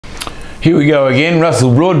Here we go again,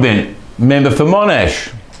 Russell Broadbent, member for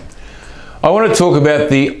Monash. I want to talk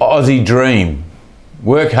about the Aussie Dream.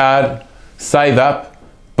 Work hard, save up,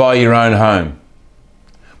 buy your own home.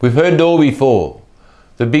 We've heard it all before.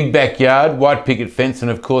 The big backyard, white picket fence,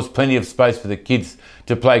 and of course plenty of space for the kids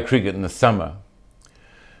to play cricket in the summer.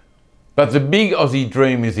 But the big Aussie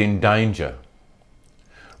Dream is in danger.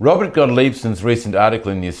 Robert Gottliebsen's recent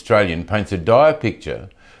article in The Australian paints a dire picture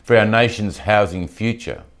for our nation's housing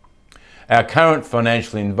future. Our current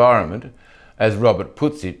financial environment, as Robert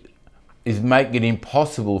puts it, is making it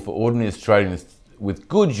impossible for ordinary Australians with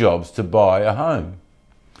good jobs to buy a home.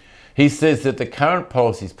 He says that the current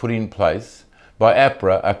policies put in place by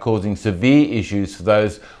APRA are causing severe issues for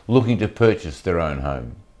those looking to purchase their own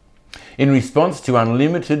home. In response to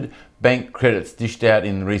unlimited bank credits dished out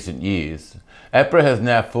in recent years, APRA has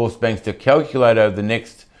now forced banks to calculate over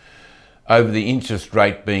the interest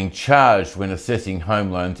rate being charged when assessing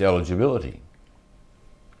home loans eligibility.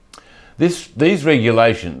 These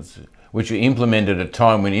regulations, which were implemented at a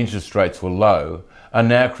time when interest rates were low, are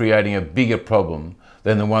now creating a bigger problem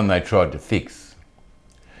than the one they tried to fix.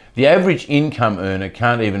 The average income earner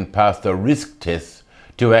can't even pass the risk test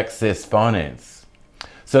to access finance.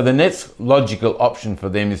 So the next logical option for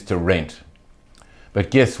them is to rent. But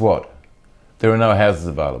guess what? There are no houses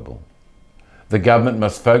available. The government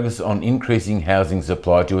must focus on increasing housing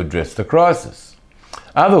supply to address the crisis.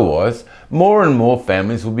 Otherwise, more and more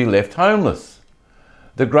families will be left homeless.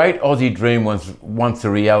 The great Aussie Dream was once a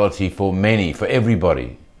reality for many, for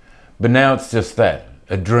everybody. But now it's just that,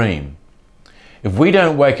 a dream. If we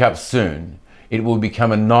don't wake up soon, it will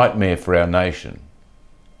become a nightmare for our nation.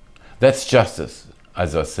 That's justice,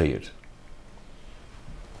 as I see it.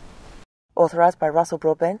 Authorised by Russell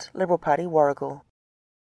Broadbent, Liberal Party, Warragul.